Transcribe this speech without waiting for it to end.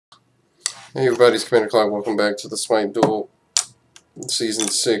Hey everybody, it's Commander Clyde. Welcome back to the SMITE Duel Season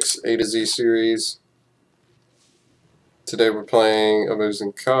 6 A to Z series. Today we're playing a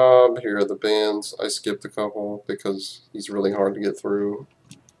MUZEN Cobb. Here are the bands. I skipped a couple because he's really hard to get through.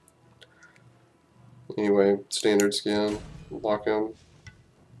 Anyway, standard skin, lock him.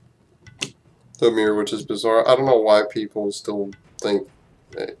 The mirror, which is bizarre. I don't know why people still think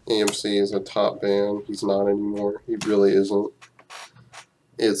that AMC is a top band. He's not anymore. He really isn't.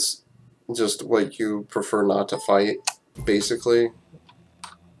 It's just what you prefer not to fight, basically,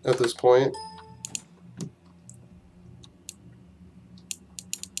 at this point.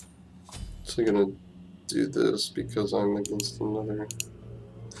 So I'm gonna do this because I'm against another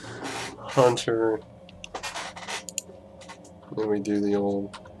hunter. Then we do the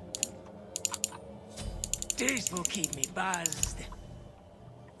old. This will keep me buzzed.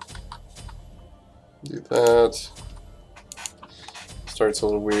 Do that. Starts a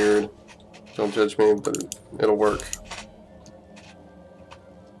little weird. Don't judge me, but it'll work.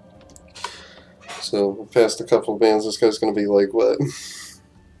 So we'll pass a couple of bands. This guy's gonna be like, what?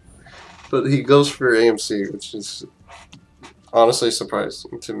 But he goes for AMC, which is honestly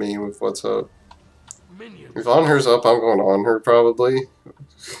surprising to me with what's up. If on her's up, I'm going on her probably.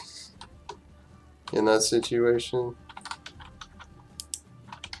 In that situation.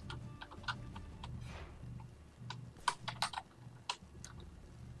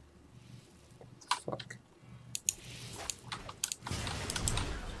 Fuck.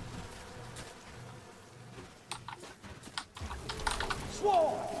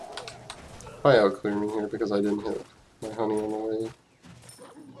 Probably outclear me here because I didn't hit my honey on the way.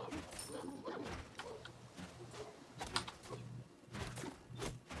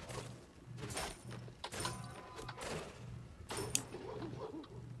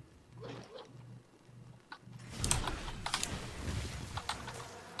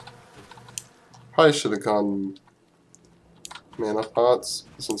 Probably should have gone mana pots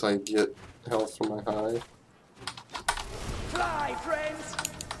since I get health from my high. Fly, friends!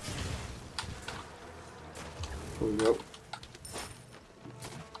 There we go.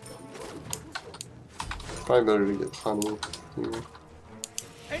 Probably better to get honey here.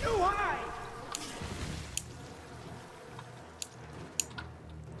 A new high!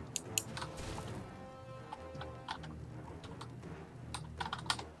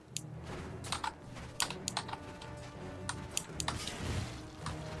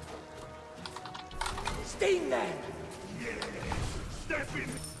 Sting them! Step in!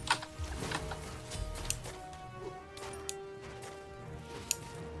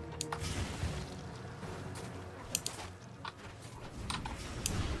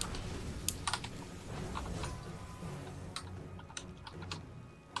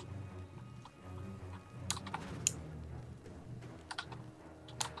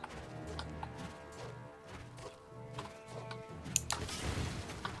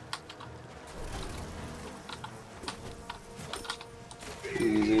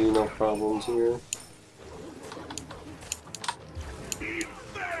 Easy, no problems here.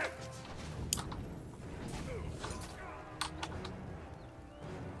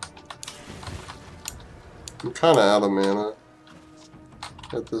 I'm kind of out of mana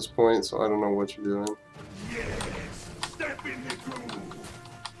at this point, so I don't know what you're doing. Yes! Step in the groove!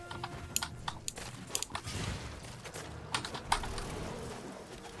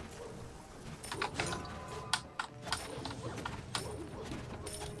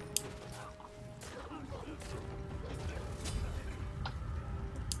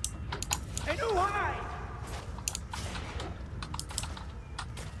 A new high!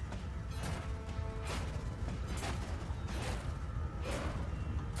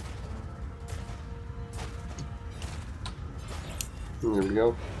 Here we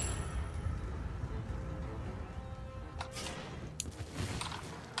go.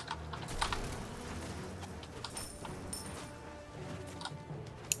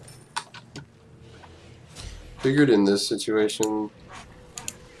 Figured in this situation.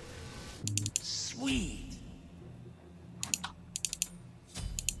 Sweet.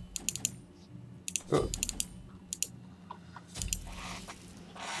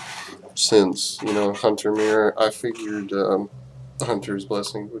 Since, you know, Hunter Mirror, I figured Hunter's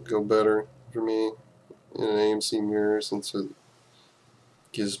Blessing would go better for me in an AMC mirror since it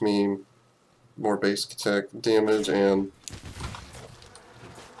gives me more basic attack damage and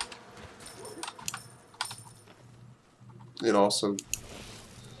it also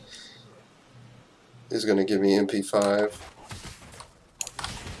is going to give me MP5.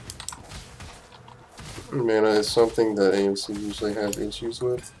 Mana is something that AMC usually have issues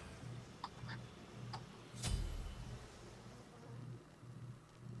with.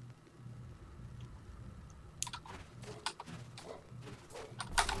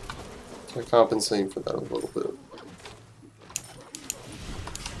 to compensate for that a little bit.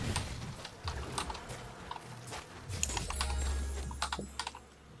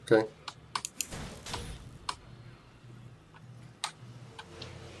 Okay.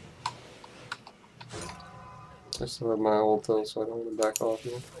 I still have my ult though, so I don't want to back off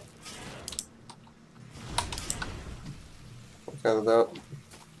here. Look out of that.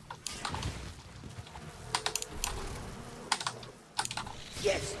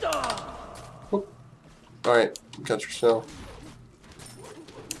 Get stung! Alright, got your shell.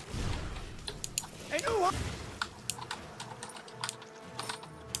 I know how.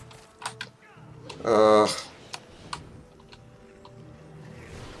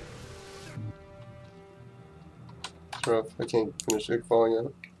 It's rough. I can't finish Iqbal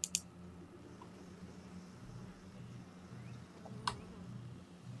yet.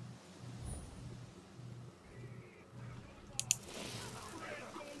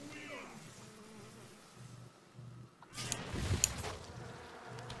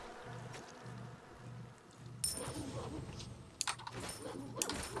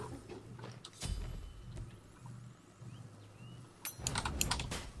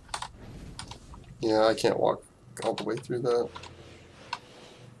 Yeah, I can't walk all the way through that.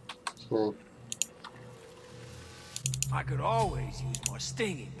 Okay. I could always use more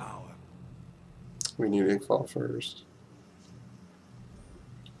stinging power. We need Iqbal first.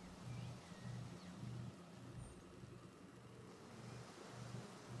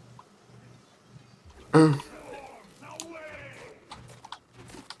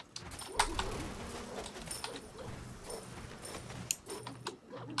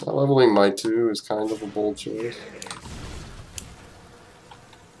 Leveling my 2 is kind of a bold choice.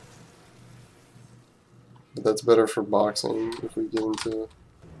 But that's better for boxing if we get into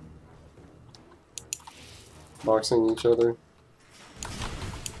boxing each other.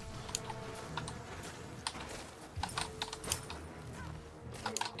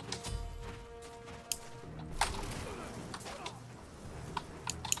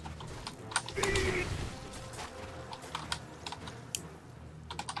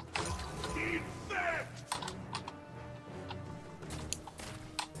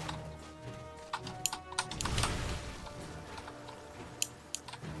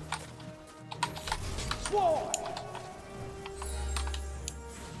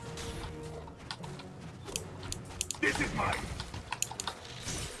 This is mine.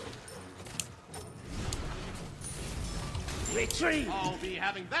 Retreat. I'll be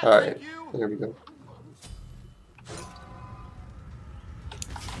having that. Alright, Thank you. there we go.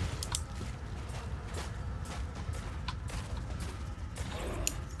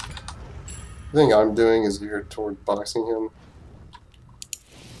 The thing I'm doing is geared toward boxing him.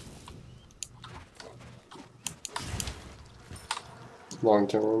 Long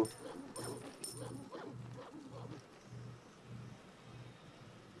term.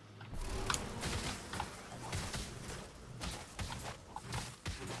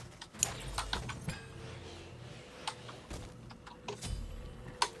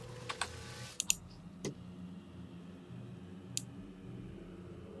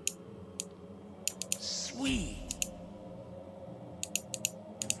 Sweet.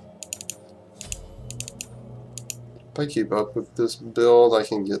 If I keep up with this build, I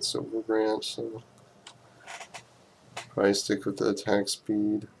can get Silver Branch, so probably stick with the attack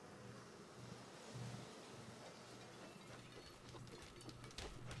speed.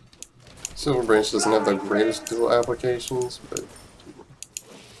 Silver Branch doesn't have the greatest dual applications, but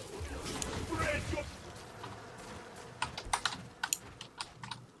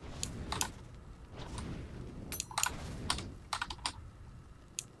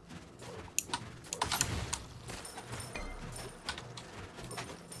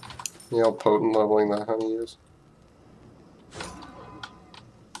you know how potent leveling that honey is.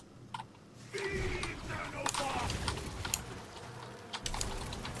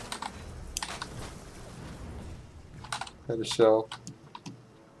 Had a shell.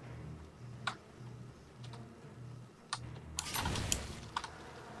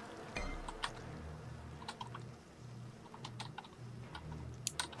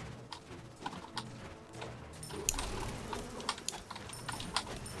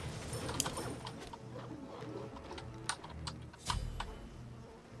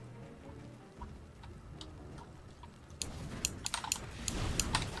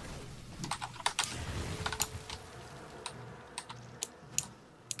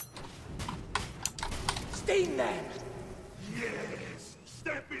 Sting them. Yes,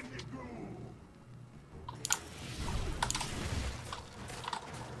 step in the groove.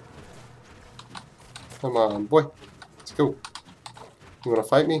 Come on, boy. Let's go. You wanna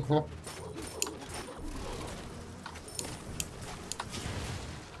fight me? Huh?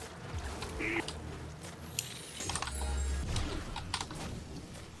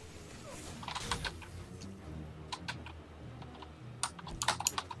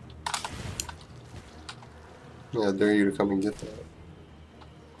 Yeah, I dare you to come and get that.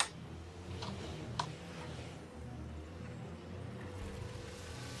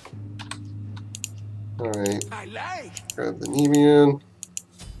 Alright, I like. grab the Nemean.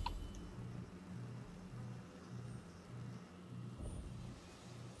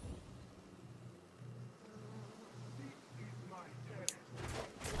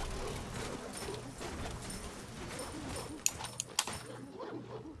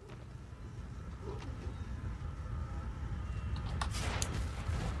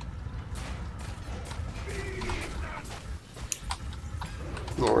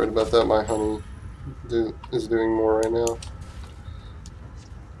 Not worried about that, my honey is doing more right now.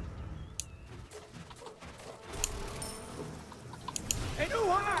 Hey,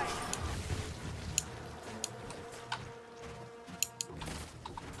 no high.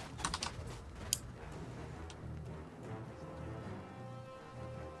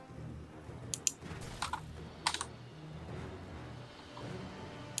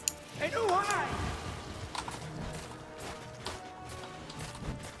 Hey, no high.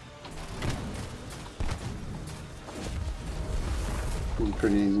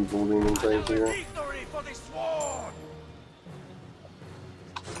 Pretty easy full demon type here. Victory for the sword.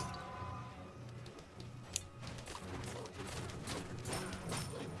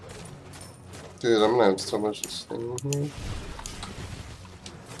 Dude, I'm gonna have so much to stay in here.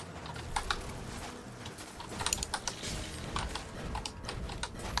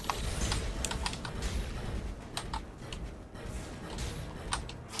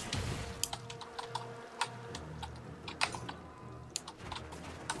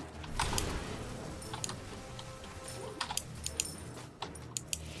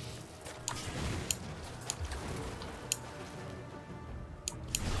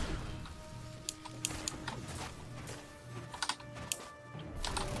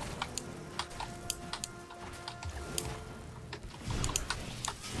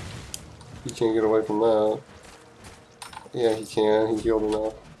 He can't get away from that. Yeah, he can. He healed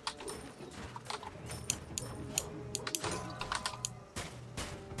enough.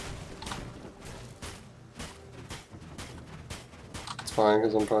 It's fine,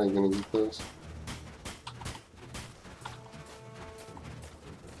 because I'm probably going to get this.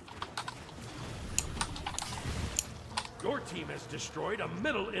 Your team has destroyed a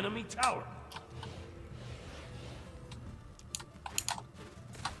middle enemy tower.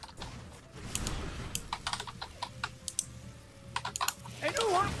 Hey,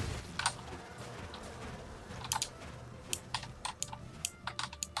 no high.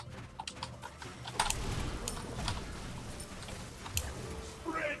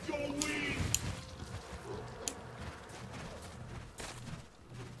 Spread your wings.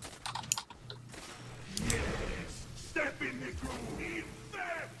 Yes. Step in the groove. Eat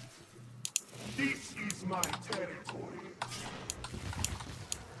them. This is my territory.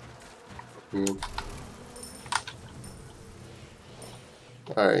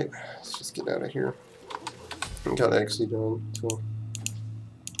 Alright, let's just get out of here. Got XC done, so.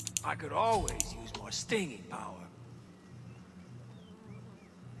 I could always use more stinging power.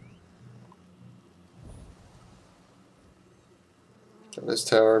 Got this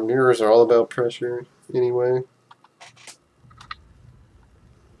tower. Mirrors are all about pressure, anyway.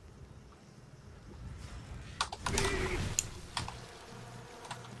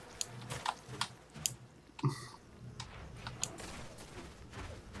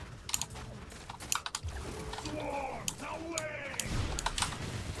 Swarms away.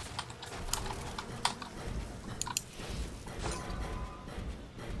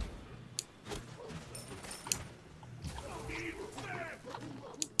 Eat them.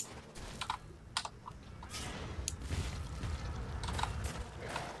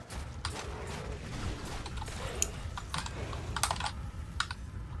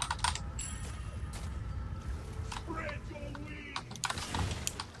 Spread your wings.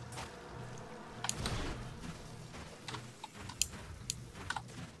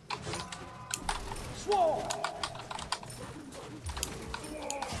 Sword!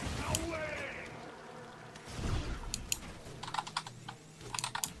 Swarms away.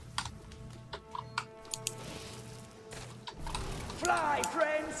 Fly,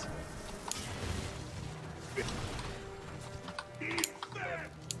 friends! Eat them.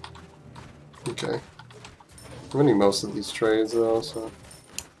 Okay. I'm winning most of these trades, though, so.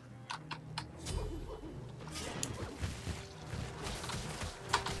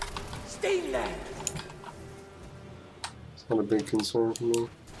 Steam them! It's not a big concern for me.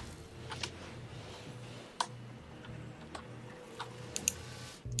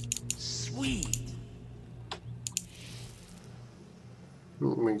 Sweet!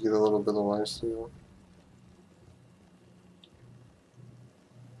 Let me get a little bit of lifesteal.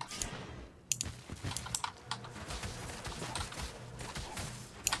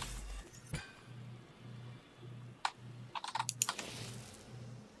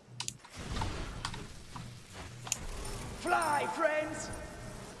 Fly, friends!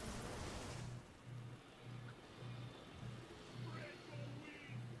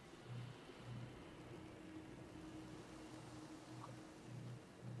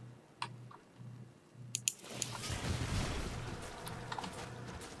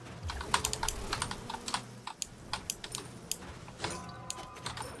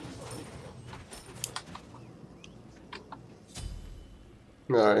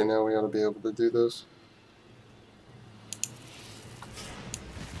 Alright, now we ought to be able to do this.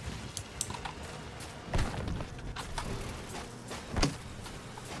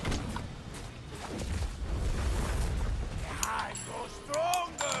 I go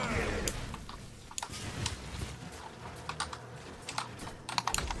stronger!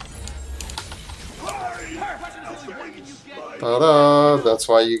 Ta-da! That's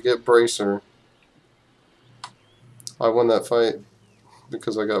why you get Bracer. I won that fight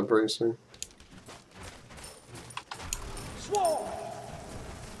because I got Bracer. Swarm!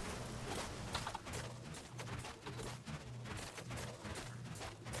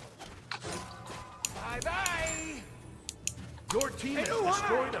 Bye-bye! Your team has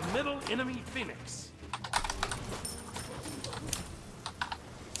destroyed a middle enemy Phoenix.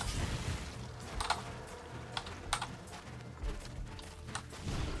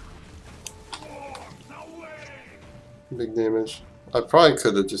 Big damage. I probably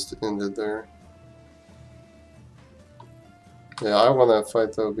could have just ended there. Yeah, I won that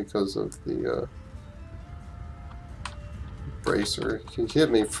fight though because of the Bracer. He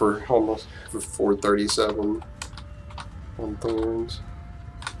hit me for almost for 437 on Thorns.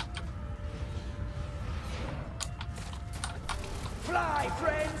 Fly,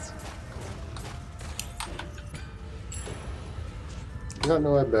 friends! You got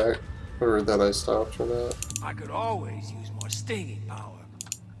no I back or that I stopped for that. I could always use more stinging power.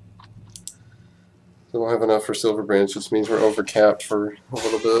 Don't have enough for Silver Branch, which means we're overcapped for a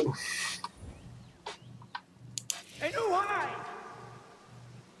little bit. A new high!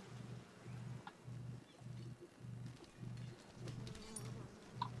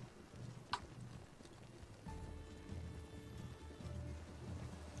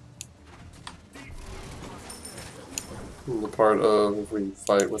 And the part of if we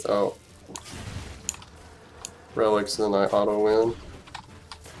fight without relics, then I auto win.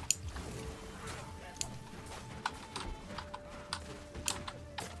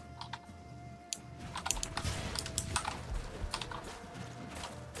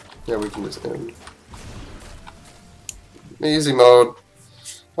 Yeah, we can just end. Easy mode.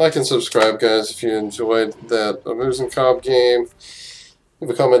 Like and subscribe, guys, if you enjoyed that MUZEN comp game.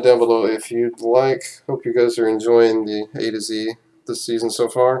 Leave a comment down below if you'd like. Hope you guys are enjoying the A to Z this season so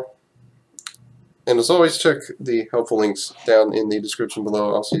far. And as always, check the helpful links down in the description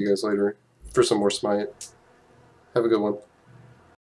below. I'll see you guys later for some more SMITE. Have a good one.